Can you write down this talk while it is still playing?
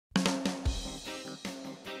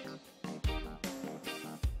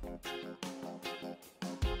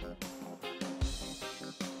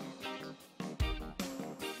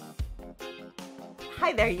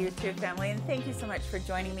Hi there, YouTube family, and thank you so much for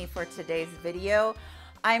joining me for today's video.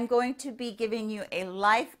 I'm going to be giving you a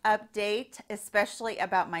life update, especially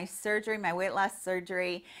about my surgery, my weight loss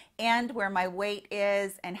surgery, and where my weight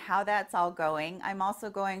is and how that's all going. I'm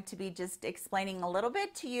also going to be just explaining a little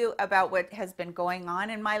bit to you about what has been going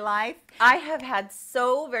on in my life. I have had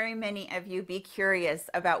so very many of you be curious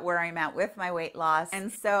about where I'm at with my weight loss,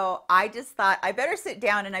 and so I just thought I better sit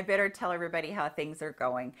down and I better tell everybody how things are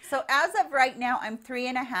going. So as of right now, I'm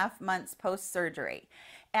 3.5 months post-surgery.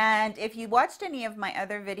 And if you watched any of my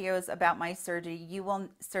other videos about my surgery, you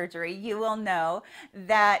will know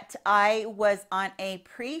that I was on a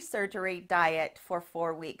pre-surgery diet for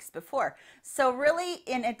 4 weeks before. So really,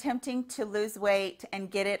 in attempting to lose weight and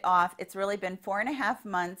get it off, it's really been 4.5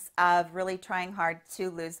 months of really trying hard to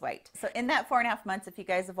lose weight. So in that 4.5 months, if you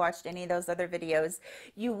guys have watched any of those other videos,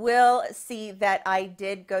 you will see that I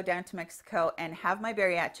did go down to Mexico and have my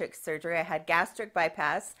bariatric surgery. I had gastric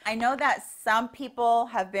bypass. I know that some people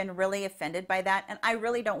have been really offended by that, and I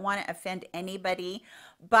really don't want to offend anybody,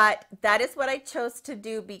 but that is what I chose to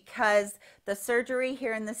do because the surgery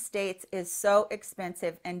here in the States is so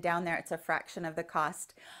expensive, and down there it's a fraction of the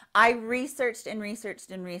cost. I researched and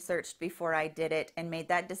researched and researched before I did it and made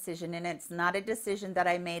that decision, and it's not a decision that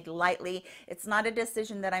I made lightly. It's not a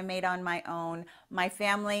decision that I made on my own. My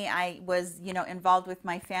family, I was, involved with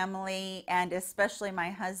my family, and especially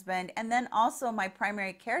my husband, and then also my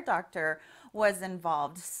primary care doctor was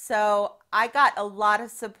involved. So I got a lot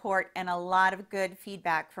of support and a lot of good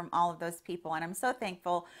feedback from all of those people, and I'm so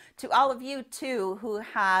thankful to all of you too who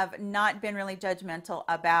have not been really judgmental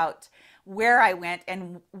about where I went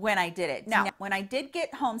and when I did it. Now, when I did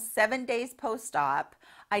get home 7 days post-op,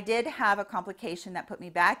 I did have a complication that put me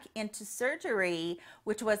back into surgery,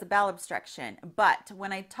 which was a bowel obstruction. But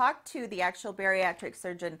when I talked to the actual bariatric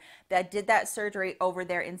surgeon that did that surgery over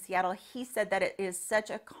there in Seattle, he said that it is such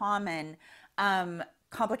a common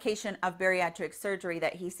complication of bariatric surgery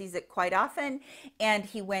that he sees it quite often, and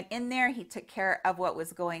he went in there, he took care of what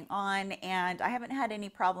was going on, and I haven't had any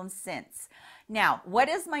problems since. Now, what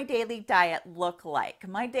does my daily diet look like?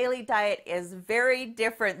 My daily diet is very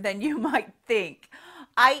different than you might think.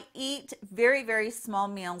 I eat very, very small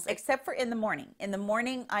meals, except for in the morning. In the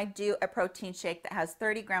morning, I do a protein shake that has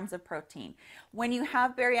 30 grams of protein. When you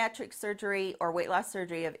have bariatric surgery or weight loss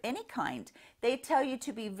surgery of any kind, they tell you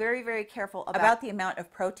to be very, very careful about the amount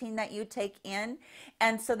of protein that you take in.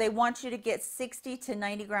 And so they want you to get 60 to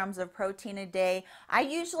 90 grams of protein a day. I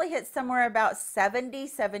usually hit somewhere about 70,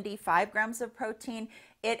 75 grams of protein.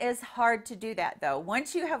 It is hard to do that though.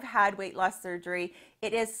 Once you have had weight loss surgery,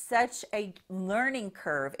 it is such a learning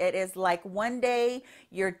curve. It is like one day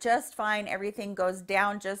you're just fine, everything goes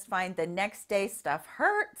down just fine. The next day stuff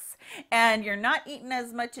hurts and you're not eating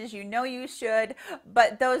as much as you know you should,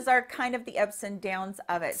 but those are kind of the ups and downs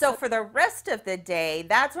of it. So for the rest of the day,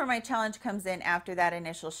 that's where my challenge comes in after that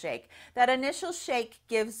initial shake. That initial shake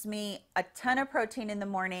gives me a ton of protein in the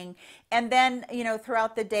morning, and then,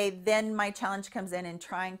 throughout the day, then my challenge comes in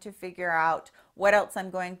trying to figure out what else I'm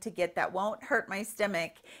going to get that won't hurt my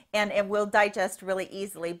stomach and it will digest really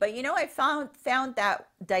easily. But I found that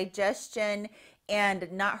digestion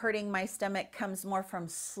and not hurting my stomach comes more from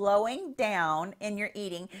slowing down in your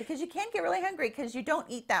eating, because you can get really hungry because you don't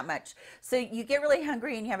eat that much. So you get really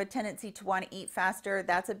hungry and you have a tendency to want to eat faster.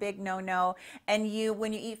 That's a big no-no. And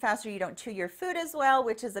when you eat faster, you don't chew your food as well,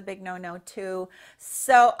 which is a big no-no too.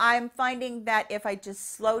 So I'm finding that if I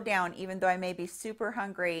just slow down, even though I may be super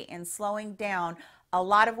hungry, and slowing down, a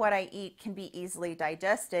lot of what I eat can be easily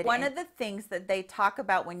digested. One of the things that they talk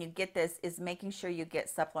about when you get this is making sure you get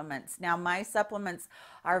supplements. Now, my supplements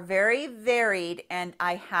are very varied and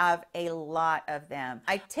I have a lot of them.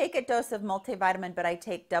 I take a dose of multivitamin, but I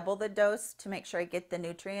take double the dose to make sure I get the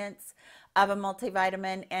nutrients of a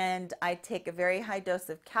multivitamin, and I take a very high dose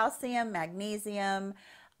of calcium, magnesium.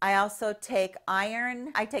 I also take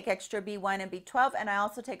iron, I take extra B1 and B12, and I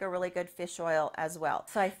also take a really good fish oil as well.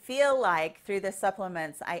 So I feel like through the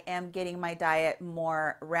supplements, I am getting my diet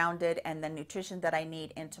more rounded and the nutrition that I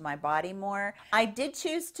need into my body more. I did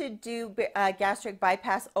choose to do gastric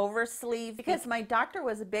bypass over sleeve because my doctor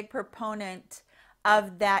was a big proponent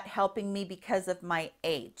of that helping me because of my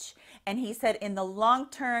age. And he said in the long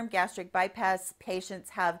term, gastric bypass patients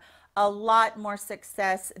have a lot more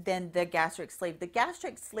success than the gastric sleeve. The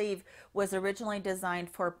gastric sleeve was originally designed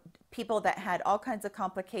for people that had all kinds of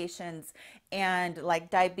complications and like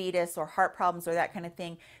diabetes or heart problems or that kind of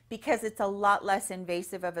thing, because it's a lot less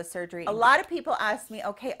invasive of a surgery. A lot of people ask me,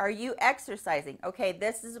 okay, are you exercising? Okay,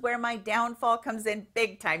 this is where my downfall comes in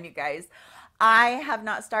big time, you guys. I have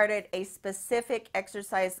not started a specific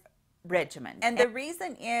exercise regimen. And the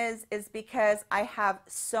reason is because I have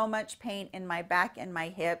so much pain in my back and my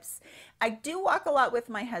hips. I do walk a lot with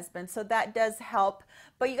my husband, so that does help.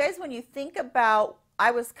 But you guys, when you think about, I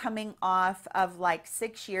was coming off of like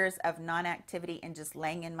 6 years of non-activity and just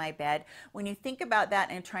laying in my bed. When you think about that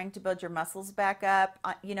and trying to build your muscles back up,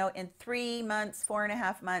 you know, in 3 months,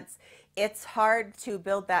 4.5 months, it's hard to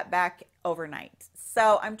build that back overnight.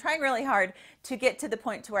 So I'm trying really hard to get to the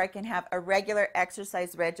point to where I can have a regular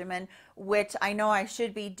exercise regimen, which I know I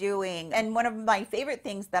should be doing. And one of my favorite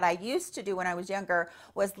things that I used to do when I was younger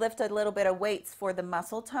was lift a little bit of weights for the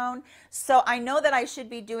muscle tone. So I know that I should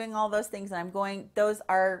be doing all those things, and those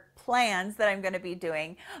are plans that I'm going to be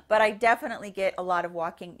doing, but I definitely get a lot of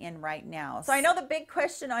walking in right now. So I know the big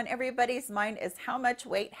question on everybody's mind is, how much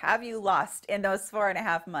weight have you lost in those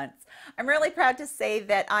 4.5 months? I'm really proud to say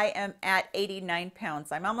that I am at 89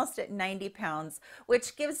 pounds. I'm almost at 90 pounds,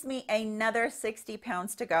 which gives me another 60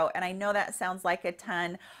 pounds to go. And I know that sounds like a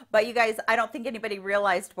ton, but you guys, I don't think anybody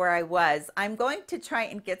realized where I was. I'm going to try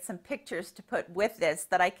and get some pictures to put with this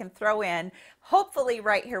that I can throw in, hopefully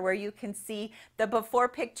right here, where you can see the before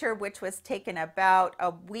picture, which was taken about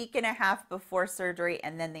a week and a half before surgery,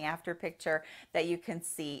 and then the after picture that you can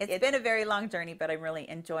see. It's been a very long journey, but I'm really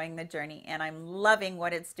enjoying the journey, and I'm loving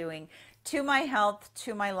what it's doing to my health,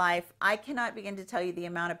 to my life. I cannot begin to tell you the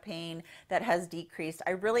amount of pain that has decreased.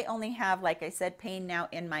 I really only have, like I said, pain now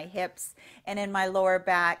in my hips and in my lower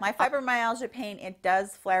back. My fibromyalgia pain, it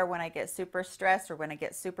does flare when I get super stressed or when I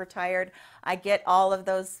get super tired. I get all of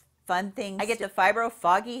those fun things. I get the fibro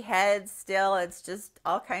foggy head still. It's just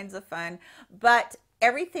all kinds of fun, but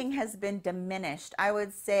everything has been diminished. I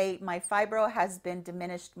would say my fibro has been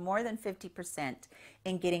diminished more than 50%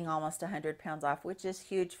 in getting almost 100 pounds off, which is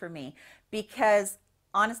huge for me, because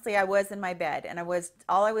honestly, I was in my bed, and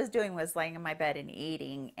all I was doing was laying in my bed and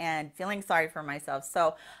eating and feeling sorry for myself.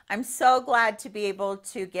 So I'm so glad to be able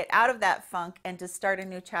to get out of that funk and to start a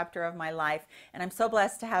new chapter of my life. And I'm so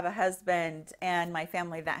blessed to have a husband and my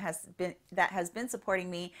family that has been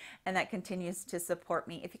supporting me and that continues to support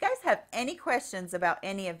me. If you guys have any questions about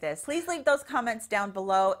any of this, please leave those comments down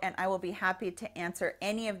below, and I will be happy to answer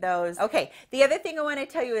any of those. Okay, the other thing I want to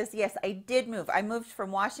tell you is, yes, I did move. I moved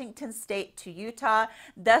from Washington State to Utah.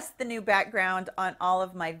 Thus the new background on all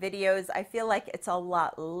of my videos. I feel like it's a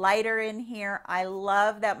lot lighter in here. I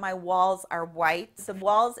love that my walls are white. The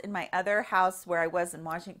walls in my other house where I was in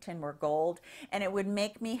Washington were gold, and it would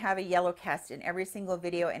make me have a yellow cast in every single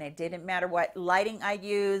video, and it didn't matter what lighting I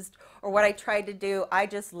used or what I tried to do, I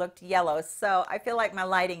just looked yellow. So I feel like my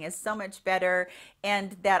lighting is so much better,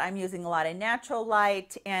 and that I'm using a lot of natural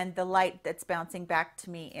light, and the light that's bouncing back to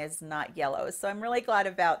me is not yellow. So I'm really glad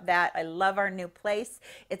about that. I love our new place.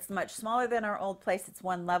 It's much smaller than our old place. It's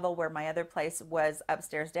one level, where my other place was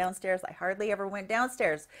upstairs, downstairs. I hardly ever went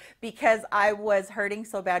downstairs because I was hurting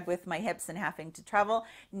so bad with my hips and having to travel.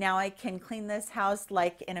 Now I can clean this house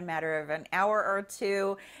like in a matter of an hour or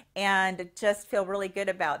two, and just feel really good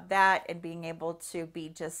about that, and being able to be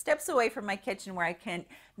just steps away from my kitchen where I can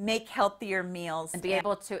make healthier meals and be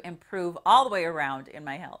able to improve all the way around in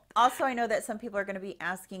my health. Also, I know that some people are going to be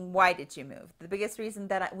asking, why did you move? The biggest reason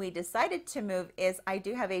that we decided to move is I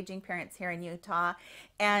do have aging parents here in Utah,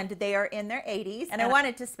 and they are in their 80s, and I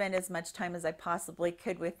wanted to spend as much time as I possibly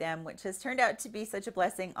could with them, which has turned out to be such a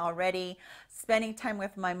blessing already. Spending time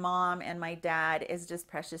with my mom and my dad is just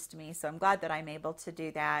precious to me, so I'm glad that I'm able to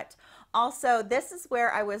do that. Also, this is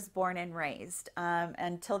where I was born and raised.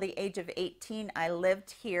 Until the age of 18, I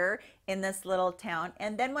lived here in this little town,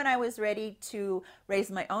 and then when I was ready to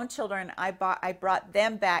raise my own children, I brought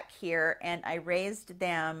them back here, and I raised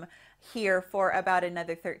them here for about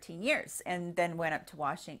another 13 years, and then went up to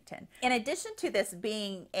Washington. In addition to this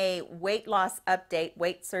being a weight loss update,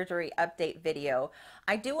 weight surgery update video,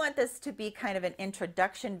 I do want this to be kind of an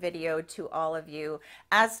introduction video to all of you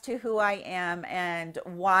as to who I am and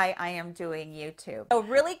why I am doing YouTube. So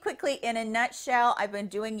really quickly, in a nutshell, I've been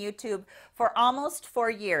doing YouTube for almost 4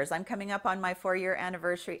 years. I'm coming up on my 4-year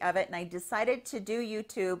anniversary of it, and I decided to do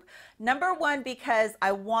YouTube, number one, because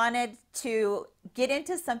I wanted to get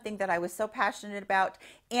into something that I was so passionate about,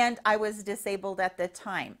 and I was disabled at the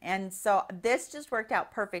time. And so this just worked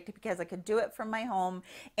out perfect because I could do it from my home,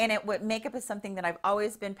 and it would make up as something that I've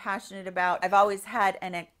always been passionate about. I've always had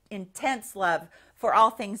an intense love for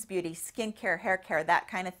all things beauty, skincare, hair care, that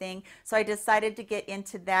kind of thing. So I decided to get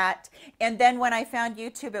into that. And then when I found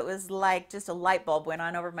YouTube, it was like just a light bulb went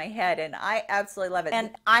on over my head, and I absolutely love it.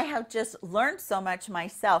 And I have just learned so much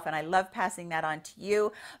myself, and I love passing that on to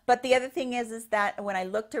you. But the other thing is that when I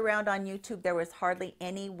looked around on YouTube, there was hardly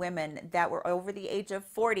any women that were over the age of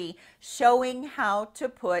 40 showing how to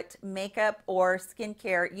put makeup or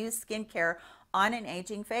skincare, use skincare on an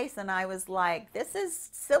aging face. And I was like, this is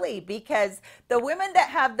silly, because the women that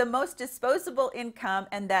have the most disposable income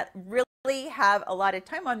and that really have a lot of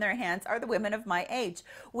time on their hands are the women of my age.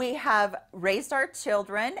 We have raised our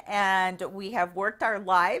children and we have worked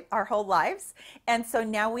our whole lives, and so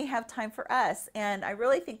now we have time for us. And I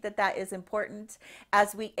really think that that is important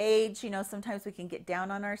as we age. You know, sometimes we can get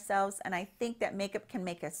down on ourselves, and I think that makeup can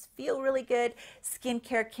make us feel really good.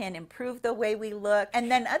 Skincare can improve the way we look,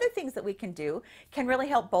 and then other things that we can do can really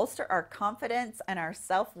help bolster our confidence and our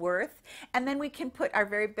self-worth, and then we can put our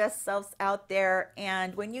very best selves out there.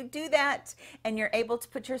 And when you do that and you're able to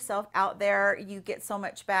put yourself out there, you get so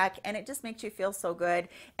much back, and it just makes you feel so good.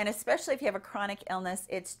 And especially if you have a chronic illness,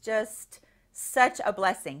 it's just such a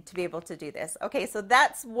blessing to be able to do this. Okay, so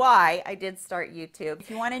that's why I did start YouTube. If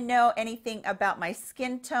you want to know anything about my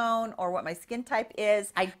skin tone or what my skin type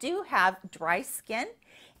is, I do have dry skin.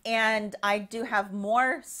 And I do have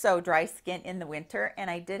more so dry skin in the winter, and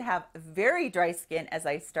I did have very dry skin as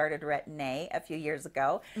I started Retin-A a few years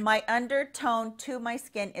ago. My undertone to my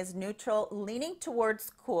skin is neutral, leaning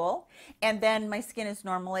towards cool, and then my skin is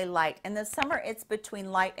normally light. In the summer, it's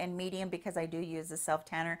between light and medium because I do use a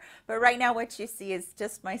self-tanner. But right now, what you see is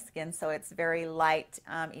just my skin, so it's very light,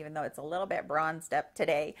 even though it's a little bit bronzed up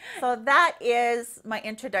today. So that is my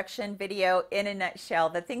introduction video in a nutshell.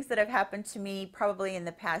 The things that have happened to me probably in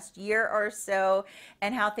the past year or so,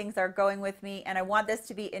 and how things are going with me. And I want this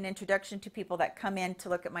to be an introduction to people that come in to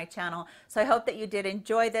look at my channel. So I hope that you did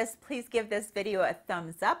enjoy this. Please give this video a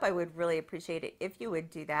thumbs up. I would really appreciate it if you would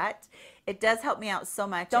do that. It does help me out so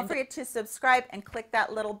much. Don't forget to subscribe and click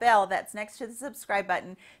that little bell that's next to the subscribe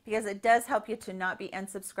button, because it does help you to not be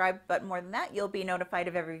unsubscribed. But more than that, you'll be notified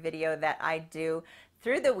of every video that I do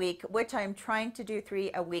through the week, which I'm trying to do 3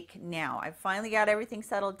 a week now. I've finally got everything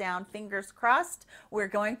settled down. Fingers crossed. We're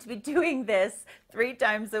going to be doing this 3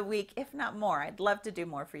 times a week, if not more. I'd love to do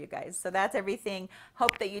more for you guys. So that's everything.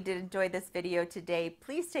 Hope that you did enjoy this video today.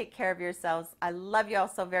 Please take care of yourselves. I love you all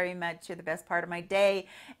so very much. You're the best part of my day,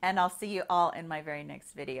 and I'll see you all in my very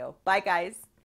next video. Bye, guys.